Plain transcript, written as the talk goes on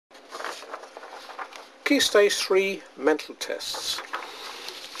Key Stage 3 mental tests.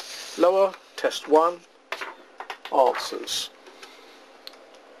 Lower Test 1 answers.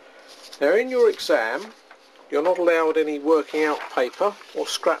 Now in your exam you're not allowed any working out paper or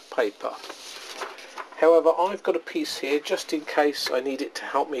scrap paper. However, I've got a piece here just in case I need it to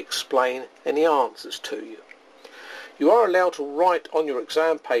help me explain any answers to you. You are allowed to write on your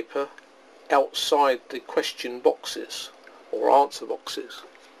exam paper outside the question boxes or answer boxes.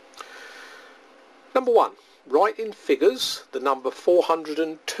 Number 1. Write in figures the number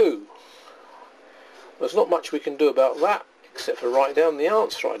 402. There's not much we can do about that except for write down the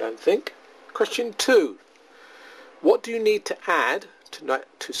answer, I don't think. Question 2. What do you need to add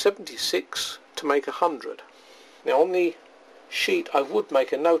to 76 to make 100? Now on the sheet I would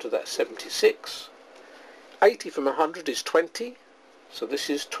make a note of that 76. 80 from 100 is 20, so this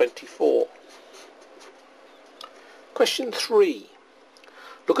is 24. Question 3.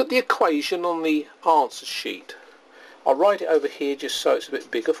 Look at the equation on the answer sheet. I'll write it over here just so it's a bit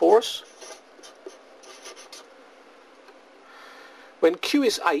bigger for us. When Q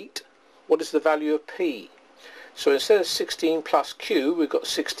is 8, what is the value of P? So instead of 16 plus Q, we've got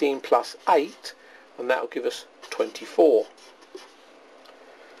 16 plus 8, and that will give us 24.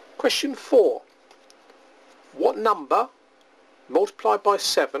 Question 4. What number multiplied by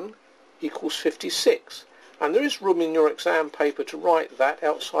 7 equals 56? And there is room in your exam paper to write that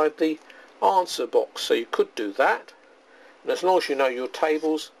outside the answer box, so you could do that. And as long as you know your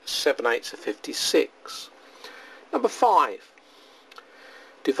tables, 7 8s are 56. Number 5.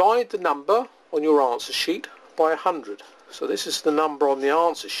 Divide the number on your answer sheet by 100. So this is the number on the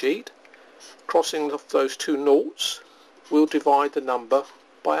answer sheet. Crossing off those two noughts, we'll divide the number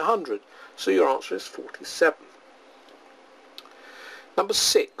by 100. So your answer is 47. Number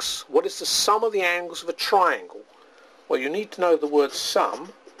 6. What is the sum of the angles of a triangle? Well, you need to know the word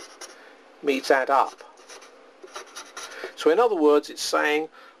sum means add up. So in other words, it's saying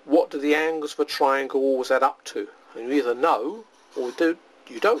what do the angles of a triangle always add up to? And you either know or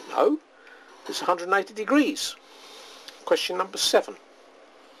you don't know. It's 180 degrees. Question number 7.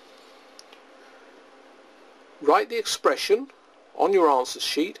 Write the expression on your answer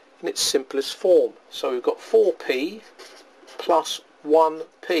sheet in its simplest form. So we've got 4p plus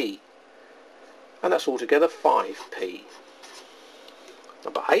 1p, and that's altogether 5p.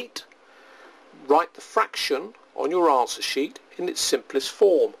 Number 8. Write the fraction on your answer sheet in its simplest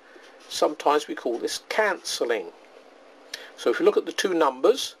form. Sometimes we call this cancelling. So if you look at the two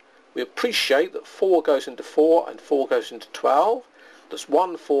numbers, we appreciate that 4 goes into 4 and 4 goes into 12. There's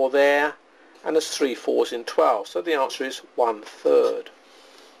 1 4 there, and there's 3 4s in 12. So the answer is 1/3.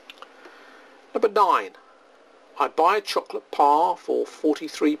 Number 9. I buy a chocolate bar for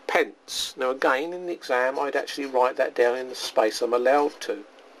 43 pence. Now again, in the exam, I'd actually write that down in the space I'm allowed to.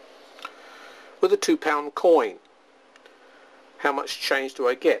 With a £2 coin, how much change do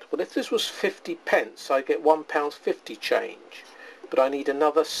I get? Well, if this was 50 pence, I get £1.50 change. But I need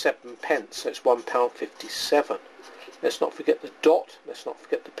another 7 pence, so it's £1.57. Let's not forget the dot, let's not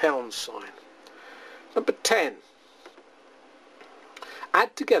forget the pound sign. Number 10.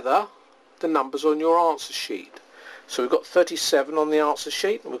 Add together the numbers on your answer sheet. So we've got 37 on the answer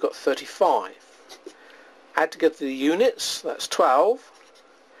sheet and we've got 35. Add together the units, that's 12.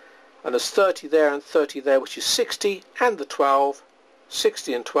 And there's 30 there and 30 there, which is 60, and the 12,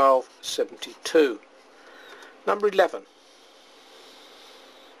 60 and 12, 72. Number 11.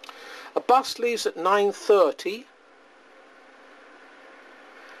 A bus leaves at 9:30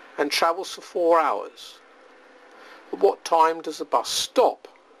 and travels for 4 hours. At what time does the bus stop?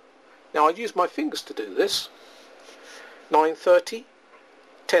 Now I use my fingers to do this. 9:30,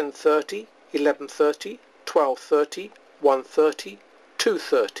 10:30, 11:30, 12:30, 1:30,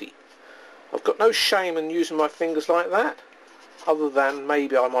 2:30. I've got no shame in using my fingers like that, other than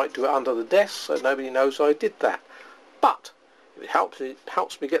maybe I might do it under the desk so nobody knows I did that. But if it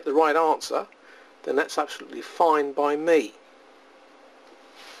helps me get the right answer, then that's absolutely fine by me.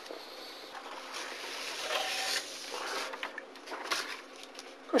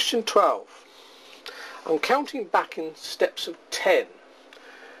 Question 12. I'm counting back in steps of 10.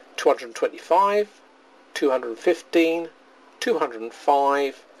 225, 215,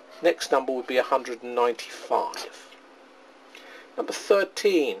 205. Next number would be 195. Number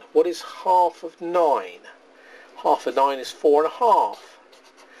 13. What is half of 9? Half of 9 is 4.5.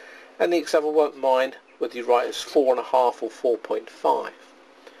 And the examiner won't mind whether you write as 4.5 or 4.5.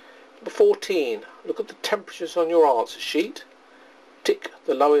 Number 14. Look at the temperatures on your answer sheet. Tick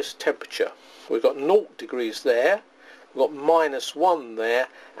the lowest temperature. We've got 0 degrees there, we've got -1 there,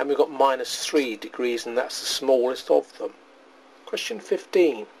 and we've got -3 degrees, and that's the smallest of them. Question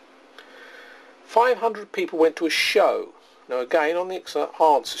 15. 500 people went to a show. Now again, on the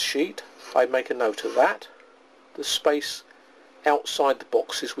answer sheet, I make a note of that. The space outside the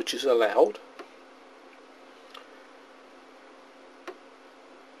boxes which is allowed.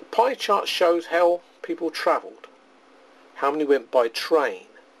 The pie chart shows how people travelled. How many went by train?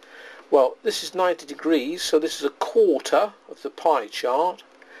 Well, this is 90 degrees, so this is a quarter of the pie chart.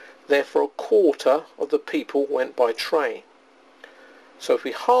 Therefore, a quarter of the people went by train. So if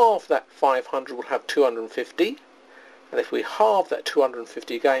we halve that 500, we'll have 250. And if we halve that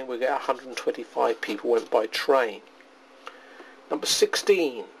 250 again, we'll get 125 people went by train. Number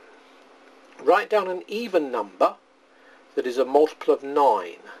 16. Write down an even number that is a multiple of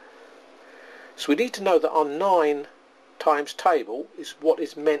 9. So we need to know that our 9 times table is what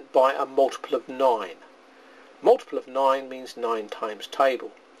is meant by a multiple of 9. Multiple of 9 means 9 times table.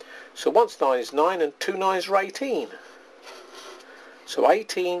 So once 9 is 9 and 2 9s are 18. So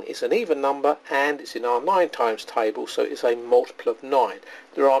 18 is an even number and it's in our 9 times table, so it's a multiple of 9.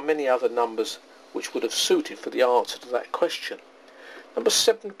 There are many other numbers which would have suited for the answer to that question. Number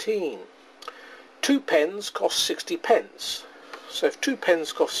 17. 2 pens cost 60 pence. So if 2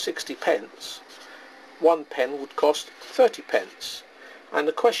 pens cost 60 pence, 1 pen would cost 30 pence. And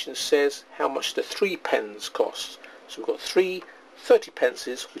the question says how much the 3 pens cost. So we've got 3 30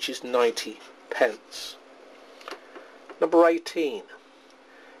 pences, which is 90 pence. Number 18.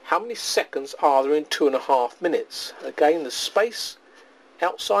 How many seconds are there in 2.5 minutes? Again, the space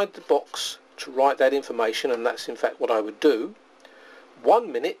outside the box to write that information, and that's in fact what I would do.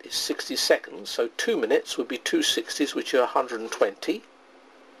 1 minute is 60 seconds, so 2 minutes would be 2 60s, which are 120.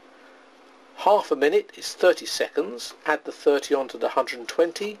 Half a minute is 30 seconds. Add the 30 onto the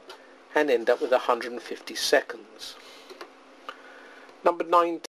 120 and end up with 150 seconds. Number 19.